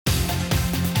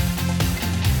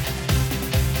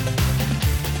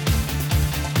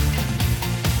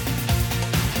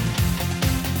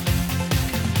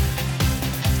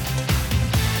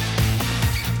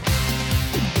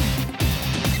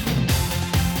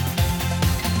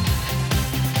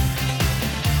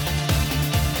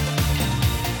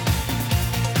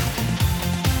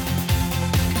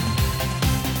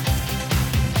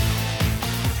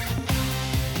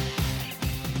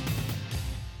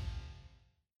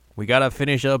We got to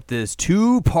finish up this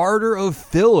two-parter of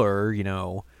filler,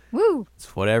 Woo!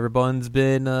 It's what everyone's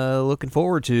been looking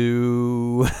forward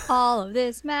to. All of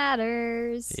this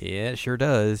matters. Yeah, it sure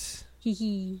does. Hee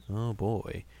hee. Oh,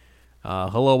 boy.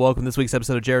 Hello, welcome to this week's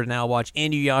episode of Jared Now Watch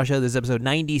Inuyasha. This is episode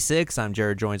 96. I'm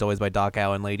Jared, joined as always by Doc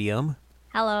Owl and Lady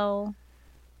Hello.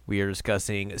 We are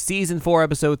discussing Season 4,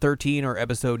 Episode 13, or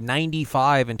Episode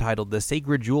 95, entitled The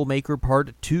Sacred Jewel Maker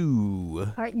Part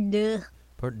 2. Part duh.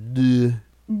 Part 2.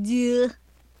 Duh.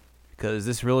 Because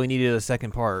this really needed a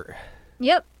second part.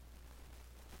 Yep.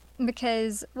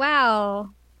 Because, wow.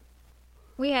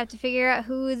 We have to figure out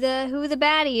who the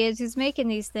baddie is who's making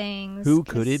these things. Who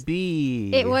could it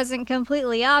be? It wasn't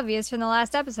completely obvious from the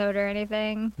last episode or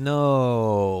anything.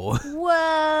 No.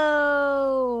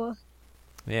 Whoa.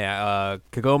 Yeah,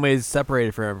 Kagome is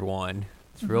separated from everyone.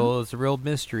 It's It's a real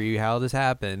mystery how this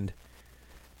happened.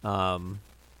 Moroku,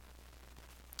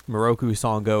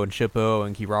 Sango, and Shippo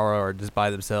and Kirara are just by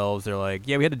themselves. They're like,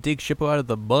 yeah, we had to dig Shippo out of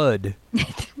the mud. He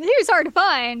was hard to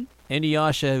find.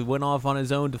 Inuyasha went off on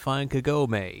his own to find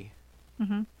Kagome.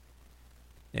 Mm-hmm.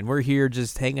 And we're here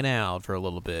just hanging out for a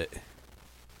little bit.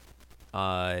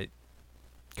 Kagome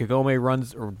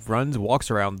walks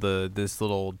around this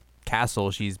little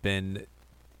castle she's been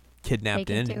kidnapped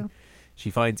in.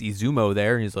 She finds Izumo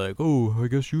there, and he's like, oh, I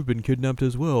guess you've been kidnapped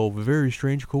as well. A very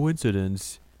strange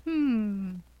coincidence.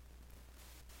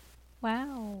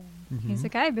 Wow. He's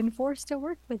like, I've been forced to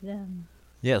work with them.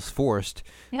 Yes, forced.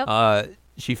 Yep.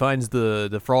 She finds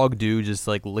the frog dude just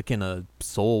like licking a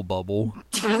soul bubble.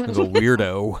 Like a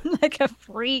weirdo. Like a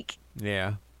freak.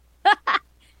 Yeah.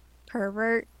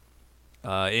 Pervert.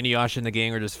 Inuyasha and the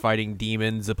gang are just fighting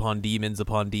demons upon demons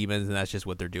upon demons, and that's just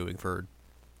what they're doing for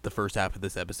the first half of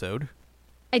this episode.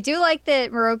 I do like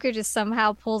that Moroku just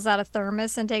somehow pulls out a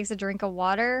thermos and takes a drink of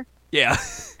water. Yeah.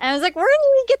 And I was like, where did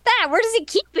he get that? Where does he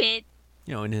keep it?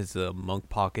 In his monk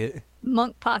pocket.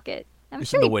 Monk pocket. I'm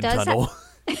It's sure in the he wind does tunnel.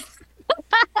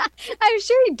 I'm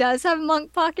sure he does have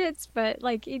monk pockets, but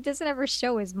like he doesn't ever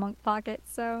show his monk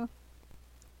pockets, so.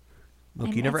 Look,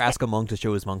 And you never that's ask a monk to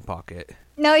show his monk pocket.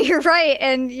 No, you're right.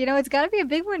 And it's got to be a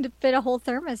big one to fit a whole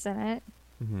thermos in it.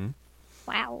 Mm-hmm.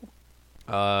 Wow.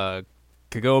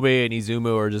 Kagome and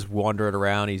Izumo are just wandering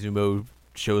around. Izumo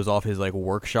shows off his like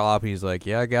workshop. He's like,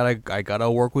 yeah, I gotta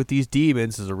work with these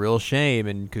demons. It's a real shame.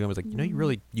 And Kagome's like,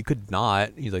 you could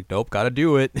not. He's like, nope, gotta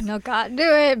do it. No, gotta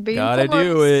do it. Gotta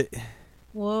do it.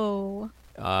 Whoa.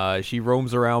 She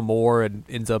roams around more and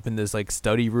ends up in this like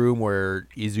study room where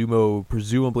Izumo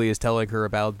presumably is telling her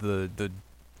about the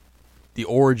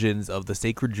origins of the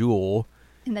sacred jewel.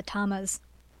 And the Tamas.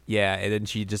 Yeah, and then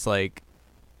she just like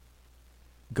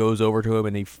goes over to him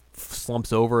and he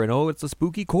slumps over and it's a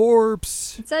spooky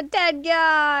corpse. It's a dead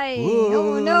guy. Whoa.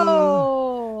 Oh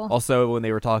no. Also, when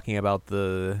they were talking about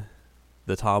the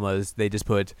Tamas, they just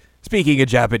put "Speaking in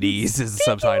Japanese" as the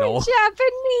subtitle.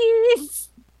 Japanese.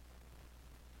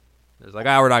 It's like,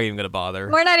 we're not even gonna bother.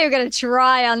 We're not even gonna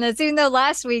try on this, even though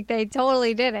last week they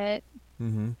totally did it.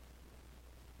 Mm-hmm.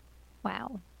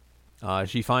 Wow.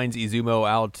 She finds Izumo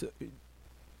out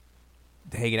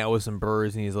hanging out with some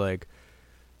birds, and he's like,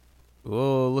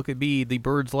 "Oh, look at me! The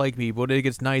birds like me, but when it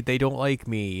gets night, they don't like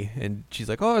me." And she's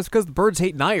like, "Oh, it's because the birds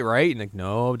hate night, right?" And like,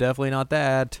 no, definitely not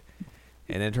that.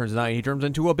 And then it turns out he turns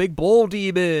into a big bull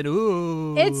demon.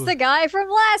 Ooh. It's the guy from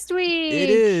last week. It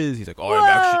is. He's like, Whoa. I'm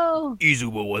actually...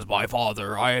 Izumo was my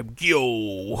father. I am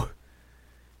Gyo.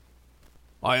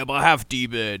 I am a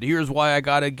half-demon. Here's why I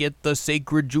gotta get the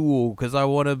sacred jewel, because I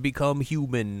want to become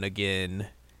human again.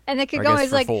 And then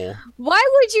Kagome's like, full. why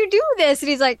would you do this? And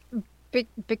he's like,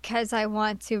 because I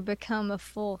want to become a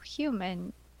full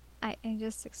human. I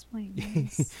just explained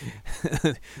this.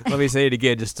 Let me say it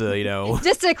again just to,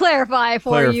 just to clarify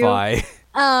for you.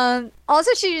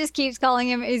 Also, she just keeps calling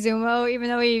him Izumo, even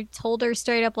though he told her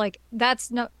straight up, like,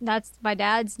 that's my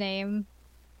dad's name.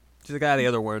 She's like, the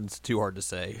other one's too hard to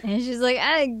say. And she's like,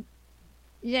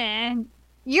 yeah,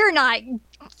 you're not,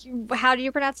 how do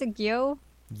you pronounce it, Gyo?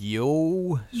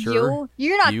 Yo, sure. Yo?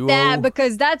 You're not Yo. that,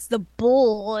 because that's the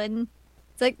bull. And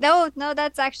it's like, no,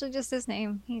 that's actually just his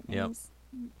name. Yep.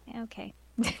 Okay.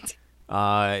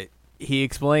 He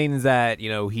explains that,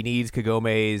 he needs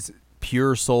Kagome's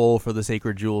pure soul for the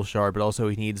sacred jewel shard, but also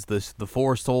he needs the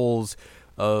four souls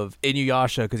of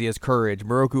Inuyasha because he has courage,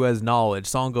 Moroku has knowledge,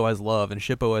 Sango has love, and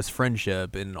Shippo has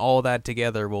friendship, and all that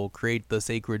together will create the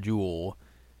sacred jewel.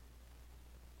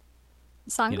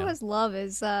 Sango's love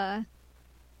is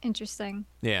interesting.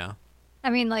 Yeah. I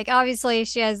mean, like, obviously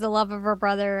she has the love of her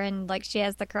brother and, like, she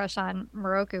has the crush on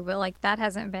Moroku, but, like, that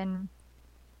hasn't been,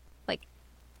 like,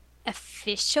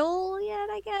 official yet,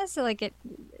 I guess. So, like,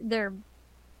 they're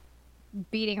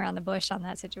beating around the bush on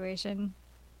that situation.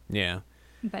 Yeah.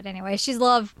 But anyway, she's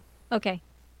love. Okay.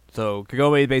 So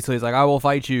Kagome basically is like, I will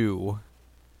fight you.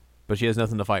 But she has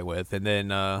nothing to fight with. And then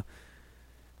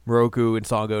Moroku and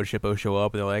Sango and Shippo show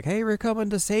up, and they're like, hey, we're coming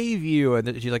to save you. And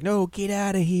then she's like, no, get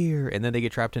out of here. And then they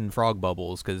get trapped in frog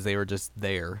bubbles because they were just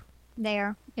there.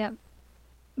 There. Yep.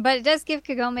 But it does give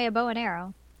Kagome a bow and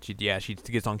arrow. She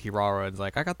gets on Kirara and is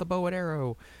like, I got the bow and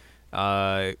arrow.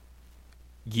 Gyo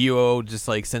just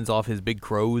like sends off his big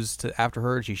crows after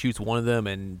her, and she shoots one of them,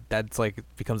 and that's like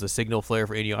becomes a signal flare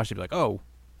for Inuyasha to be like, oh,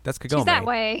 that's Kagome. She's that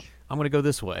way. I'm going to go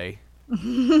this way.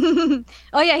 Oh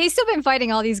yeah, he's still been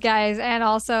fighting all these guys, and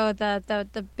also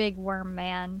the big worm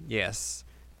man. Yes.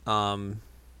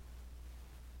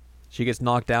 She gets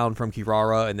knocked down from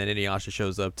Kirara, and then Inuyasha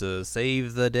shows up to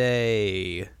save the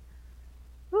day.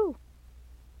 Woo.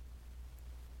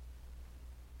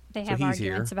 They have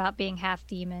arguments here about being half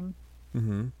demon.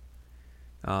 Mm-hmm.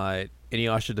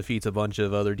 Inuyasha defeats a bunch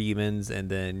of other demons, and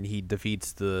then he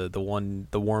defeats the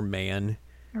worm man.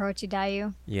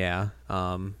 Orochidayu. Yeah.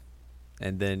 And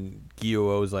then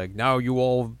Gyuo is like, now you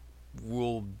all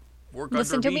will work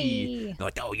Listen under to me. me. They're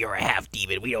like, oh, you're a half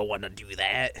demon. We don't want to do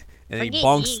that. And then he Forget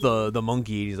bonks ye. the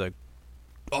monkey, and he's like,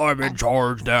 I'm in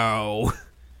charge now.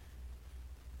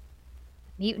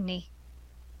 Mutiny.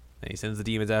 And he sends the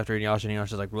demons after Inuyasha, and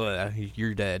Inuyasha's like,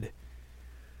 you're dead.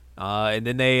 And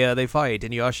then they fight,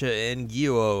 Inuyasha and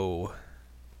Gyuo.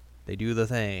 They do the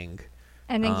thing.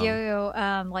 And then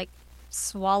Gyuo like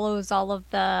swallows all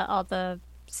the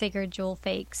sacred jewel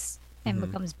fakes and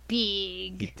becomes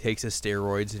big. He takes his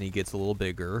steroids and he gets a little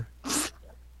bigger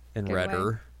and Good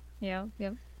redder. way.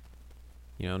 Yep.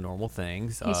 You know, normal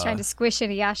things. He's trying to squish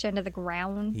Inuyasha into the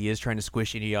ground. He is trying to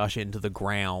squish Inuyasha into the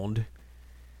ground.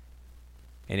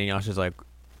 And Inuyasha's like,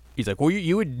 he's like, well,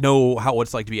 you would know what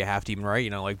it's like to be a half demon, right? You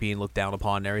know, like being looked down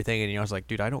upon and everything. And Inuyasha's like,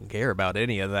 dude, I don't care about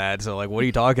any of that. So, like, what are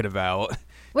you talking about?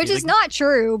 Which He's is like, not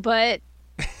true, but,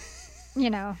 you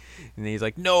know. And he's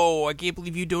like, no, I can't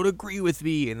believe you don't agree with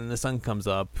me. And then the sun comes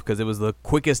up because it was the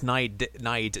quickest night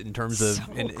in terms of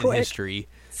in history.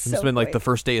 It's been like the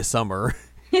first day of summer.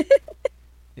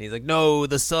 And he's like, no,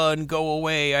 the sun, go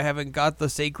away. I haven't got the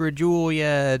sacred jewel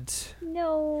yet.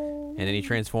 No. And then he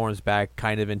transforms back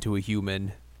kind of into a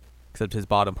human, except his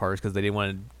bottom parts because they didn't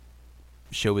want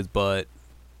to show his butt.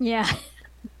 Yeah.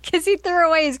 Because he threw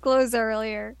away his clothes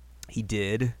earlier. He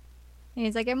did. And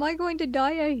he's like, am I going to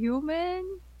die a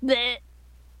human? Blech.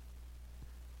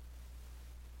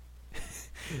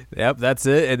 Yep, that's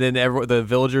it. And then the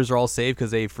villagers are all safe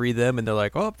because they free them, and they're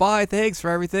like, "Oh, bye, thanks for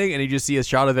everything." And you just see a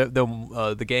shot of them,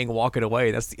 the gang walking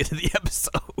away. That's the end of the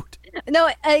episode. No,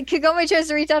 Kagome tries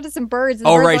to reach out to some birds. And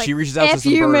Oh, the birds right, are like, she reaches out to F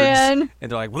some you, birds, man. and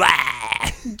they're like, "Blah!"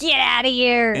 Get out of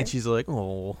here. And she's like,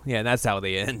 "Oh, yeah." And that's how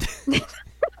they end.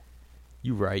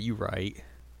 You right.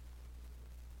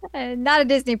 Not a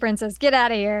Disney princess. Get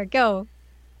out of here. Go.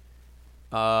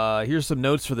 Here's some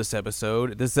notes for this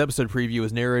episode. This episode preview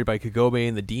was narrated by Kagome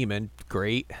and the Demon.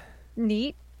 Great.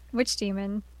 Neat. Which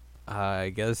demon? I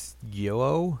guess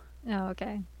Gyo. Oh,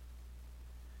 okay.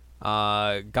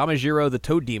 Gamajiro, the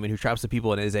toad demon who traps the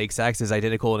people in his egg sacs, is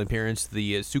identical in appearance to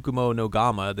the Tsukumo no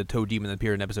Gama, the toad demon that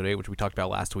appeared in episode 8, which we talked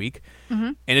about last week.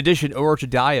 Mm-hmm. In addition,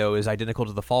 Orochidayo is identical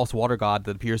to the false water god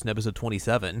that appears in episode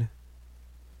 27.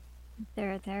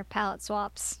 They're palette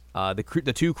swaps.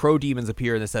 The two crow demons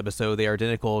appear in this episode. They are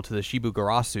identical to the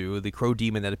Shibugarasu, the crow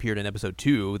demon that appeared in episode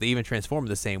 2. They even transformed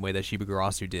the same way that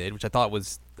Shibugarasu did, which I thought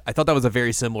that was a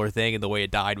very similar thing, and the way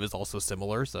it died was also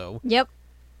similar. So Yep.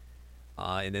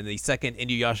 And then the second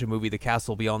Inuyasha movie, The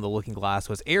Castle Beyond the Looking Glass,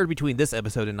 was aired between this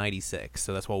episode and 96.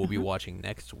 So that's what we'll be watching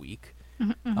next week.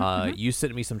 You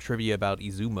sent me some trivia about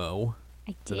Izumo.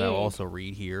 I did. That I'll also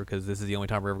read here because this is the only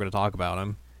time we're ever going to talk about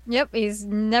him. Yep, he's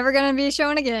never going to be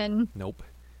shown again. Nope.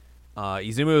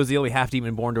 Izumo is the only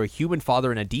half-demon born to a human father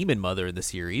and a demon mother in the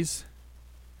series.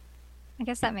 I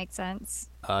guess that makes sense.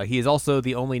 He is also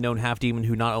the only known half-demon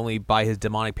who not only by his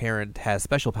demonic parent has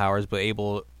special powers, but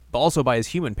also by his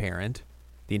human parent,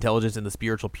 the intelligence and the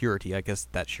spiritual purity. I guess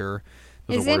that's sure.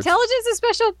 Is intelligence a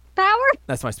special power?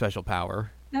 That's my special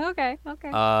power. Okay.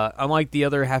 Unlike the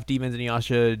other half-demons,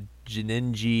 Inuyasha,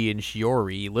 Jininji, and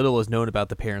Shiori, little is known about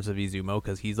the parents of Izumo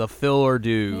because he's a filler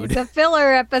dude. It's a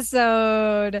filler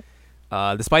episode.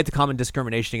 Despite the common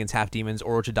discrimination against half-demons,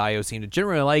 Orochidayo seemed to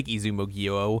generally like Izumo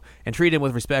Gyo and treat him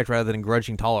with respect rather than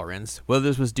grudging tolerance. Whether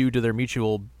this was due to their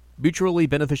mutually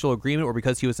beneficial agreement or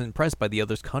because he was impressed by the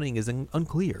other's cunning is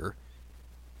unclear.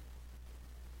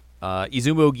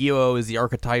 Izumo Gyo is the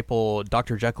archetypal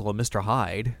Dr. Jekyll and Mr.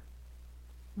 Hyde.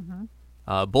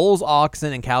 Bulls,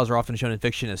 oxen, and cows are often shown in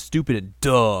fiction as stupid and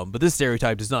dumb, but this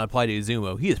stereotype does not apply to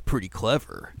Izumo. He is pretty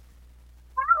clever.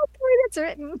 it's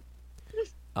written.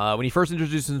 When he first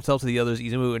introduces himself to the others,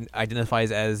 Izumo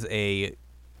identifies as a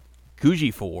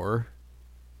Guji-4.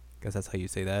 Guess that's how you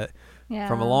say that. Yeah.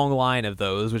 From a long line of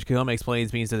those, which Kagome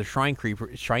explains means that they're shine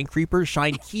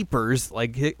keepers,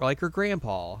 like her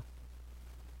grandpa.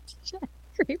 Shine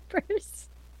creepers.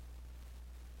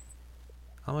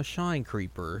 I'm a shine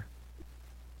creeper.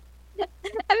 I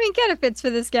mean, kind of fits for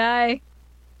this guy.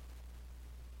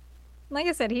 Like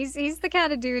I said, he's the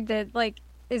kind of dude that like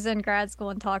is in grad school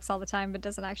and talks all the time, but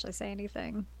doesn't actually say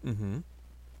anything. Mm-hmm.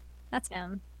 That's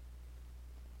him.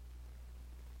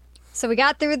 So we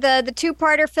got through the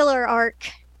two-parter filler arc.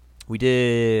 We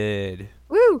did.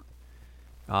 Woo!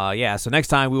 Yeah, so next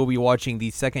time we will be watching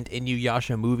the second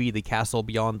Inuyasha movie, The Castle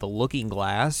Beyond the Looking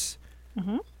Glass.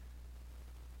 Mm-hmm.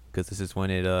 Because this is when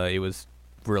it was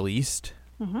released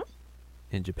mm-hmm.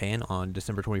 in Japan on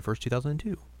December 21st,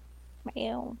 2002.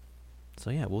 Wow. So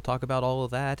yeah, we'll talk about all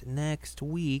of that next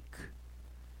week.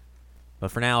 But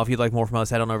for now, if you'd like more from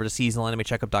us, head on over to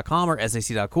seasonalanimecheckup.com or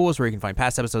sac.cool, where you can find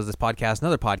past episodes of this podcast and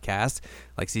other podcasts,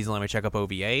 like Seasonal Anime Checkup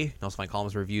OVA. You can also find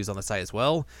columns and reviews on the site as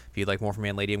well. If you'd like more from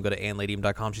Ann Ladium, go to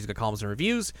annladium.com. She's got columns and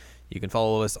reviews. You can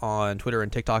follow us on Twitter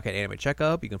and TikTok at Anime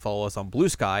Checkup. You can follow us on Blue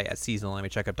Sky at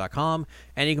seasonalanimecheckup.com.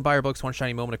 And you can buy our books, One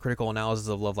Shiny Moment, A Critical Analysis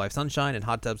of Love, Life, Sunshine, and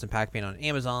Hot Tubs and Pac-Man on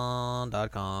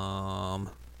Amazon.com.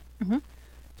 Mm-hmm.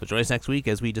 So join us next week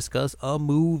as we discuss a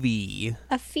movie.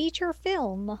 A feature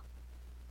film.